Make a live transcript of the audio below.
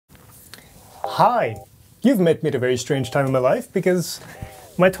Hi! You've met me at a very strange time in my life because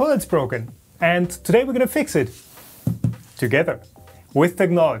my toilet's broken and today we're gonna fix it. Together. With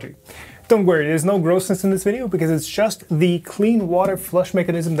technology. Don't worry, there's no grossness in this video because it's just the clean water flush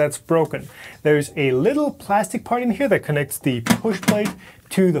mechanism that's broken. There's a little plastic part in here that connects the push plate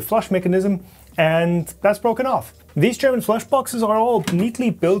to the flush mechanism and that's broken off. These German flush boxes are all neatly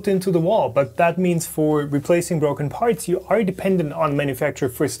built into the wall, but that means for replacing broken parts you are dependent on the manufacturer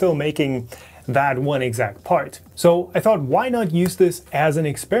for still making that one exact part. So I thought, why not use this as an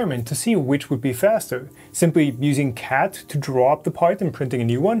experiment to see which would be faster? Simply using CAD to draw up the part and printing a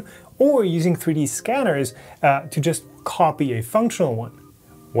new one, or using 3D scanners to just copy a functional one.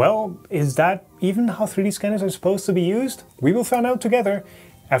 Well, is that even how 3D scanners are supposed to be used? We will find out together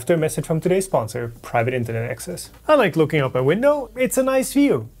after a message from today's sponsor, Private Internet Access. I like looking out my window, it's a nice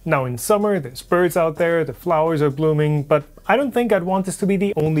view. Now in summer, there's birds out there, the flowers are blooming, but I don't think I'd want this to be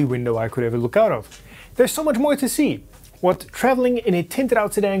the only window I could ever look out of. There's so much more to see. What traveling in a tinted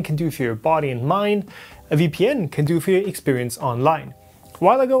out sedan can do for your body and mind, a VPN can do for your experience online. A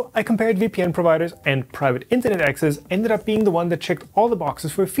while ago, I compared VPN providers, and Private Internet Access ended up being the one that checked all the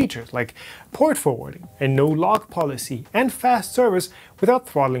boxes for features like port forwarding, a no-log policy, and fast service without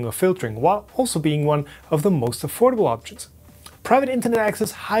throttling or filtering, while also being one of the most affordable options. Private Internet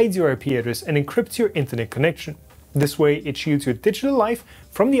Access hides your IP address and encrypts your internet connection. This way, it shields your digital life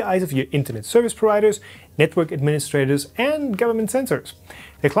from the eyes of your internet service providers, network administrators, and government censors.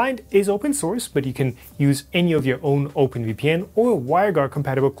 The client is open source, but you can use any of your own OpenVPN or WireGuard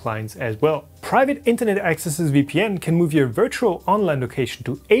compatible clients as well. Private Internet Access's VPN can move your virtual online location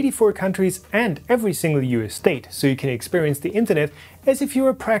to 84 countries and every single US state, so you can experience the internet as if you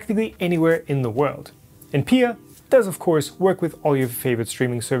were practically anywhere in the world. And PIA does of course work with all your favorite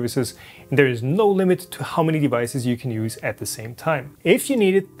streaming services, and there is no limit to how many devices you can use at the same time. If you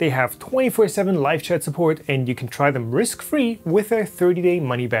need it, they have 24/7 live chat support and you can try them risk-free with their 30-day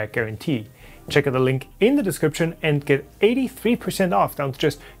money-back guarantee. Check out the link in the description and get 83% off down to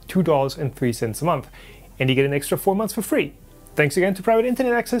just $2.03 a month, and you get an extra 4 months for free. Thanks again to Private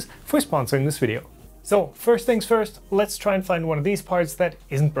Internet Access for sponsoring this video. So first things first, let's try and find one of these parts that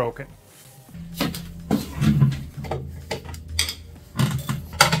isn't broken.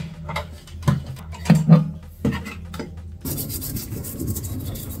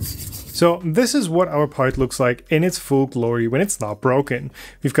 So this is what our part looks like in its full glory when it's not broken.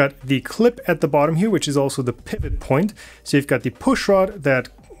 We've got the clip at the bottom here, which is also the pivot point. So you've got the push rod that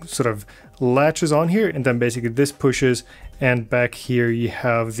sort of latches on here, and then basically this pushes, and back here you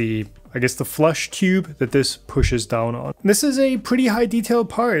have the, I guess, the flush tube that this pushes down on. This is a pretty high detail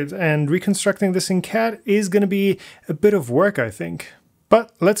part, and reconstructing this in CAD is going to be a bit of work, I think.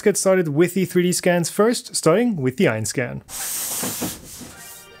 But let's get started with the 3D scans first, starting with the iScan.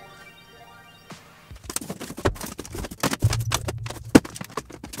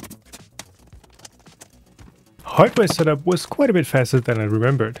 Hardware setup was quite a bit faster than I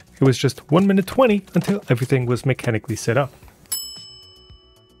remembered. It was just 1 minute 20 until everything was mechanically set up.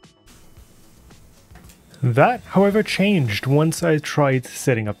 That, however, changed once I tried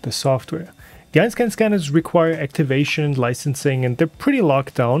setting up the software. The iScan scanners require activation, licensing, and they're pretty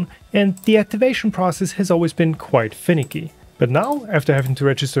locked down, and the activation process has always been quite finicky. But now, after having to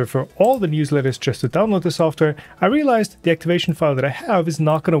register for all the newsletters just to download the software, I realized the activation file that I have is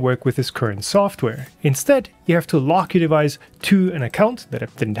not going to work with this current software. Instead, you have to lock your device to an account that I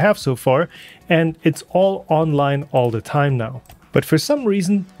didn't have so far, and it's all online all the time now. But for some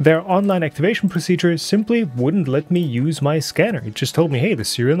reason, their online activation procedure simply wouldn't let me use my scanner. It just told me, hey, the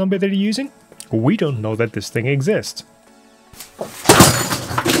serial number that you're using? We don't know that this thing exists.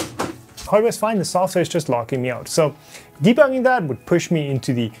 Hardware's fine, the software is just locking me out. So debugging that would push me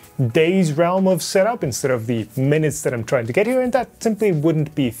into the days realm of setup instead of the minutes that I'm trying to get here, and that simply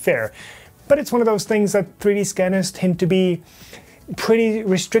wouldn't be fair. But it's one of those things that 3D scanners tend to be pretty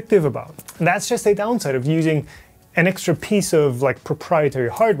restrictive about. And that's just a downside of using an extra piece of like proprietary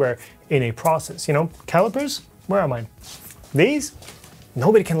hardware in a process. You know, calipers? Where are mine? These?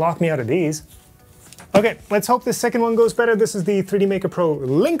 Nobody can lock me out of these. Okay, let's hope the second one goes better. This is the 3D Maker Pro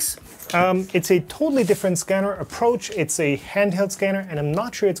Lynx. It's a totally different scanner approach. It's a handheld scanner, and I'm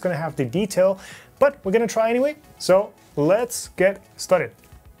not sure it's going to have the detail, but we're going to try anyway. So let's get started.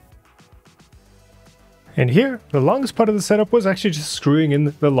 And here, the longest part of the setup was actually just screwing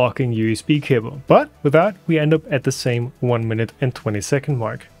in the locking USB cable. But with that, we end up at the same 1 minute and 20-second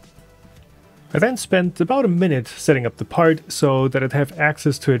mark. I then spent about a minute setting up the part so that I'd have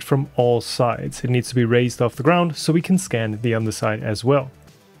access to it from all sides. It needs to be raised off the ground so we can scan the underside as well.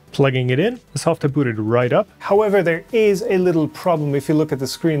 Plugging it in, the software booted right up. However, there is a little problem. If you look at the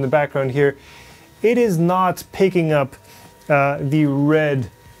screen in the background here, it is not picking up the red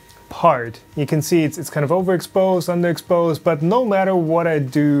part. You can see it's kind of overexposed, underexposed, but no matter what I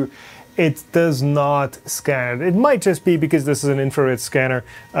do, it does not scan. It might just be because this is an infrared scanner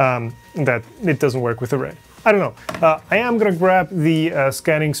that it doesn't work with the red. I don't know. I am gonna grab the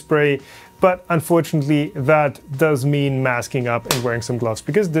scanning spray, but unfortunately that does mean masking up and wearing some gloves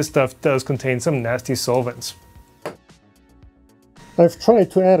because this stuff does contain some nasty solvents. I've tried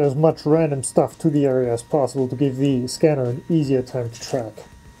to add as much random stuff to the area as possible to give the scanner an easier time to track.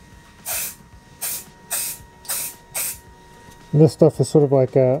 And this stuff is sort of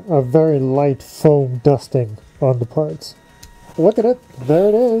like a very light foam dusting on the parts. Look at it, there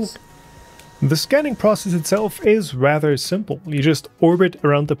it is. The scanning process itself is rather simple. You just orbit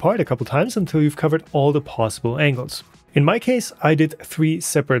around the part a couple times until you've covered all the possible angles. In my case, I did 3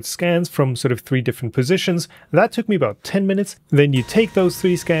 separate scans from sort of 3 different positions. That took me about 10 minutes. Then you take those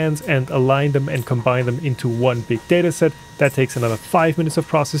 3 scans and align them and combine them into one big data set. That takes another 5 minutes of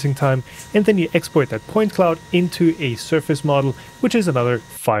processing time. And then you export that point cloud into a surface model, which is another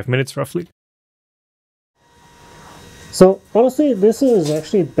 5 minutes roughly. So honestly, this is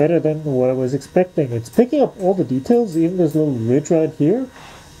actually better than what I was expecting. It's picking up all the details, even this little ridge right here.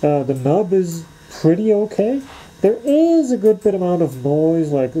 The nub is pretty okay. There is a good bit amount of noise,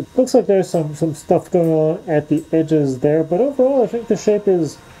 like it looks like there's some stuff going on at the edges there, but overall I think the shape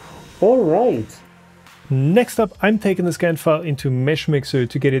is alright. Next up, I'm taking the scan file into Mesh Mixer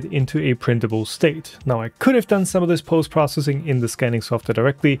to get it into a printable state. Now I could have done some of this post-processing in the scanning software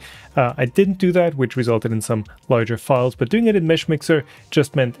directly. I didn't do that, which resulted in some larger files, but doing it in Mesh Mixer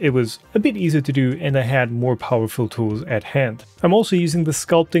just meant it was a bit easier to do and I had more powerful tools at hand. I'm also using the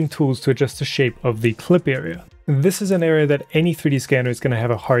sculpting tools to adjust the shape of the clip area. This is an area that any 3D scanner is going to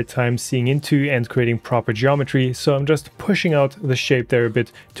have a hard time seeing into and creating proper geometry, so I'm just pushing out the shape there a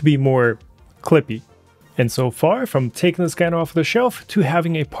bit to be more clippy. And so far, from taking the scanner off the shelf to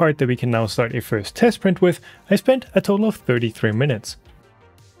having a part that we can now start a first test print with, I spent a total of 33 minutes.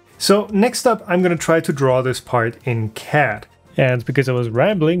 So next up, I'm going to try to draw this part in CAD. And because I was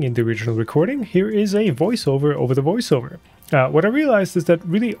rambling in the original recording, here is a voiceover over the voiceover. What I realized is that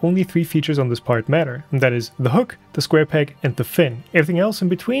really only 3 features on this part matter, and that is the hook, the square peg, and the fin. Everything else in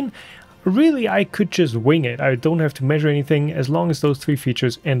between, really I could just wing it. I don't have to measure anything as long as those 3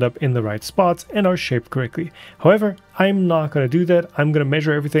 features end up in the right spots and are shaped correctly. However, I'm not going to do that. I'm going to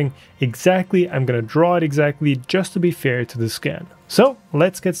measure everything exactly. I'm going to draw it exactly just to be fair to the scan. So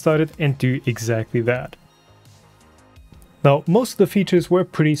let's get started and do exactly that. Now, most of the features were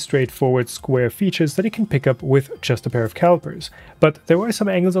pretty straightforward square features that you can pick up with just a pair of calipers, but there were some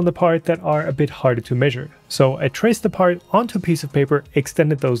angles on the part that are a bit harder to measure. So I traced the part onto a piece of paper,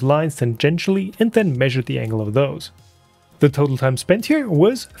 extended those lines tangentially, and then measured the angle of those. The total time spent here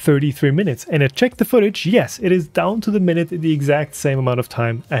was 33 minutes, and I checked the footage. Yes, it is down to the minute the exact same amount of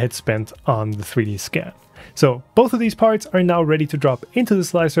time I had spent on the 3D scan. So both of these parts are now ready to drop into the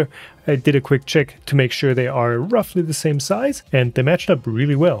slicer. I did a quick check to make sure they are roughly the same size, and they matched up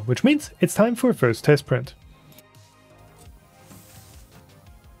really well, which means it's time for a first test print.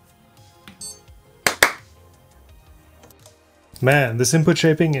 Man, this input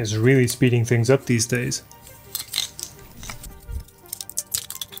shaping is really speeding things up these days.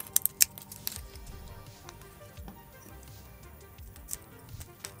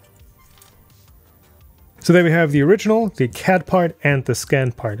 So there we have the original, the CAD part, and the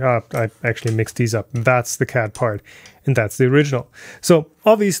scan part. I actually mixed these up. That's the CAD part, and that's the original. So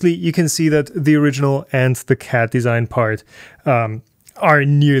obviously you can see that the original and the CAD design part are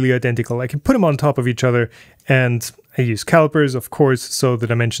nearly identical. I can put them on top of each other, and I use calipers, of course, so the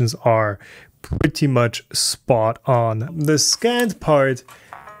dimensions are pretty much spot on. The scanned part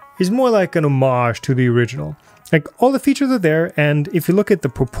is more like an homage to the original. Like, all the features are there, and if you look at the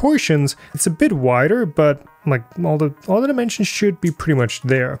proportions, it's a bit wider, but like all the dimensions should be pretty much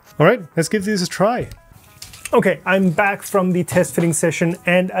there. All right, let's give this a try. Okay, I'm back from the test fitting session,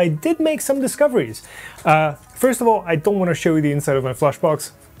 and I did make some discoveries. First of all, I don't want to show you the inside of my flush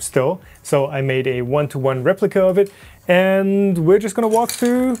box still, so I made a one-to-one replica of it, and we're just gonna walk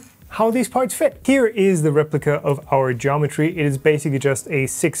through how these parts fit. Here is the replica of our geometry. It is basically just a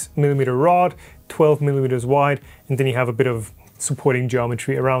 6mm rod, 12mm wide, and then you have a bit of supporting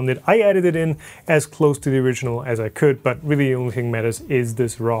geometry around it. I added it in as close to the original as I could, but really the only thing that matters is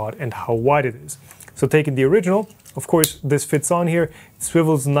this rod and how wide it is. So taking the original, Of course, this fits on here, it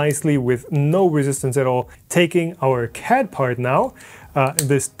swivels nicely with no resistance at all. Taking our CAD part now,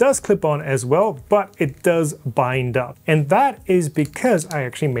 this does clip on as well, but it does bind up. And that is because I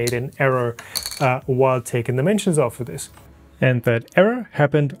actually made an error while taking dimensions off of this. And that error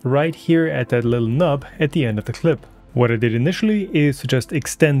happened right here at that little nub at the end of the clip. What I did initially is to just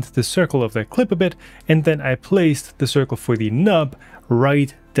extend the circle of that clip a bit, and then I placed the circle for the nub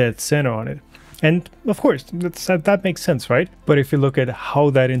right dead center on it. And of course, that makes sense, right? But if you look at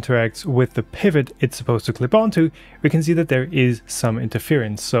how that interacts with the pivot it's supposed to clip onto, we can see that there is some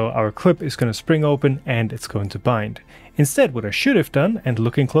interference. So our clip is going to spring open and it's going to bind. Instead, what I should have done, and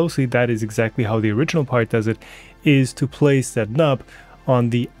looking closely, that is exactly how the original part does it, is to place that nub on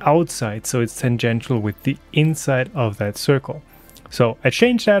the outside so it's tangential with the inside of that circle. So I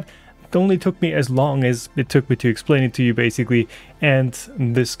changed that. It only took me as long as it took me to explain it to you basically, and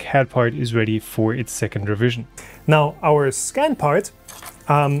this CAD part is ready for its second revision. Now our scan part,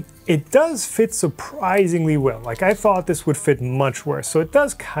 it does fit surprisingly well. Like I thought this would fit much worse. So it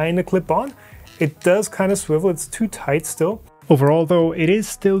does kind of clip on, it does kind of swivel, it's too tight still. Overall though, it is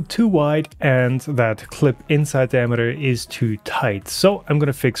still too wide and that clip inside diameter is too tight. So I'm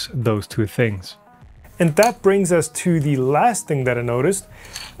gonna fix those two things. And that brings us to the last thing that I noticed,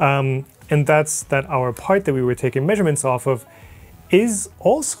 and that's that our part that we were taking measurements off of is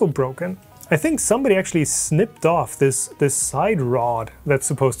also broken. I think somebody actually snipped off this side rod that's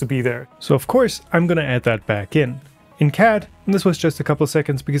supposed to be there. So of course, I'm gonna add that back in. In CAD, this was just a couple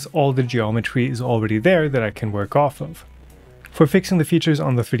seconds because all the geometry is already there that I can work off of. For fixing the features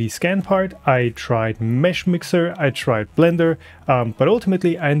on the 3D scan part, I tried Mesh Mixer, I tried Blender, but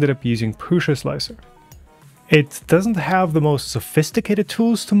ultimately I ended up using Prusa Slicer. It doesn't have the most sophisticated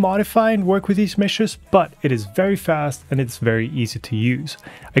tools to modify and work with these meshes, but it is very fast and it's very easy to use.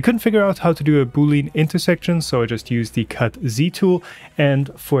 I couldn't figure out how to do a Boolean intersection, so I just used the Cut Z tool,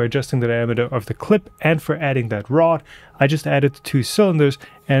 and for adjusting the diameter of the clip and for adding that rod, I just added 2 cylinders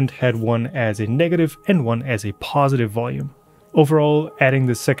and had one as a negative and one as a positive volume. Overall, adding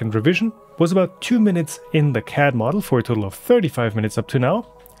the second revision was about 2 minutes in the CAD model for a total of 35 minutes up to now.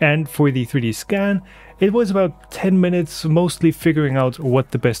 And for the 3D scan, it was about 10 minutes, mostly figuring out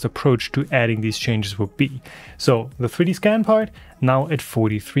what the best approach to adding these changes would be. So the 3D scan part, now at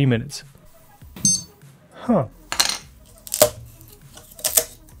 43 minutes. Huh.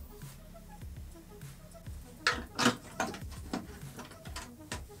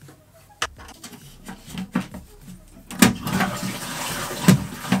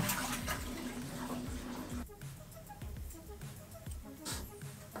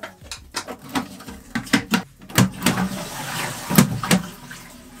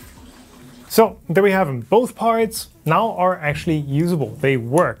 So there we have them. Both parts now are actually usable. They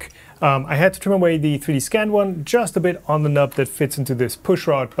work. I had to trim away the 3D scan one just a bit on the nub that fits into this push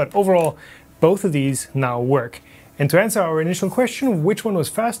rod, but overall, both of these now work. And to answer our initial question, which one was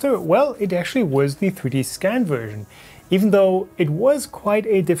faster? Well, it actually was the 3D scan version, even though it was quite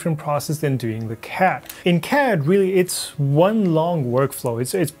a different process than doing the CAD. In CAD, really, it's one long workflow.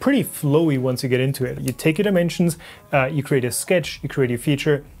 It's pretty flowy once you get into it. You take your dimensions, you create a sketch, you create a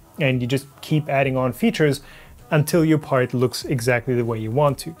feature, and you just keep adding on features until your part looks exactly the way you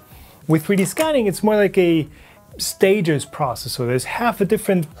want to. With 3D scanning, it's more like a stages process. So there's half a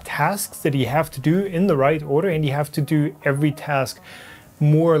different tasks that you have to do in the right order, and you have to do every task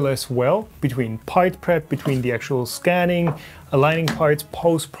more or less well, between part prep, between the actual scanning, aligning parts,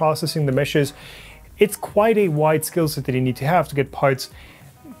 post-processing the meshes. It's quite a wide skill set that you need to have to get parts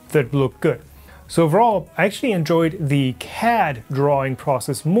that look good. So overall, I actually enjoyed the CAD drawing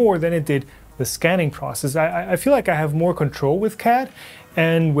process more than it did the scanning process. I feel like I have more control with CAD,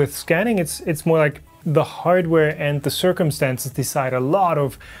 and with scanning it's more like the hardware and the circumstances decide a lot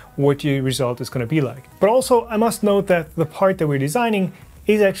of what your result is going to be like. But also I must note that the part that we're designing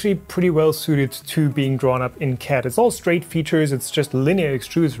is actually pretty well suited to being drawn up in CAD. It's all straight features, it's just linear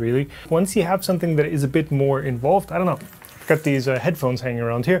extrudes really. Once you have something that is a bit more involved, I don't know, I've got these headphones hanging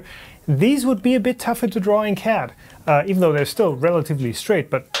around here. These would be a bit tougher to draw in CAD, even though they're still relatively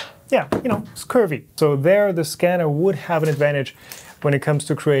straight, but yeah, you know, it's curvy. So there the scanner would have an advantage when it comes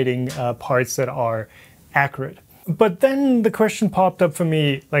to creating parts that are accurate. But then the question popped up for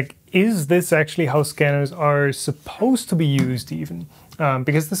me, like, is this actually how scanners are supposed to be used even?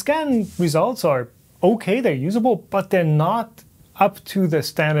 Because the scan results are okay, they're usable, but they're not up to the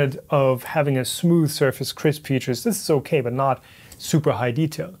standard of having a smooth surface, crisp features. This is okay, but not super high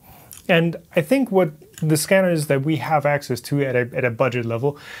detail. And I think what the scanners that we have access to at a budget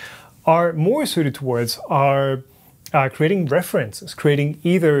level are more suited towards are creating references, creating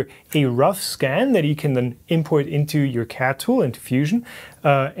either a rough scan that you can then import into your CAD tool, into Fusion,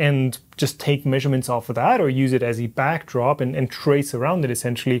 and just take measurements off of that, or use it as a backdrop and trace around it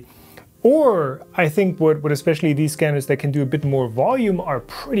essentially. Or I think what especially these scanners that can do a bit more volume are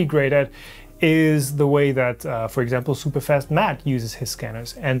pretty great at is the way that, for example, Superfast Matt uses his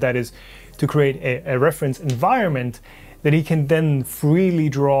scanners, and that is to create a reference environment that he can then freely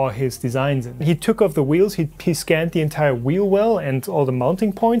draw his designs in. He took off the wheels, he scanned the entire wheel well and all the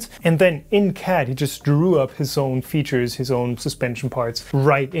mounting points, and then in CAD he just drew up his own features, his own suspension parts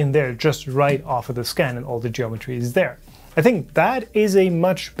right in there, just right off of the scan, and all the geometry is there. I think that is a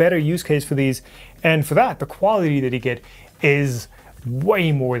much better use case for these, and for that, the quality that you get is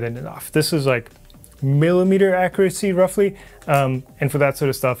way more than enough. This is like millimeter accuracy roughly, and for that sort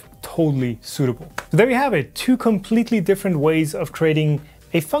of stuff, totally suitable. So there you have it, two completely different ways of creating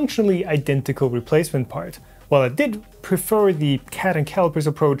a functionally identical replacement part. While I did prefer the CAD and calipers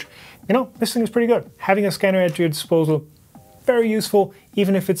approach, you know, this thing is pretty good. Having a scanner at your disposal, very useful,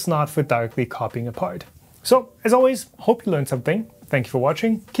 even if it's not for directly copying a part. So, as always, hope you learned something. Thank you for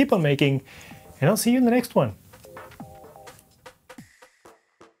watching, keep on making, and I'll see you in the next one.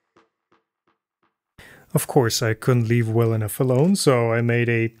 Of course, I couldn't leave well enough alone, so I made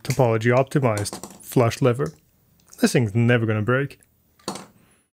a topology optimized flush lever. This thing's never gonna break.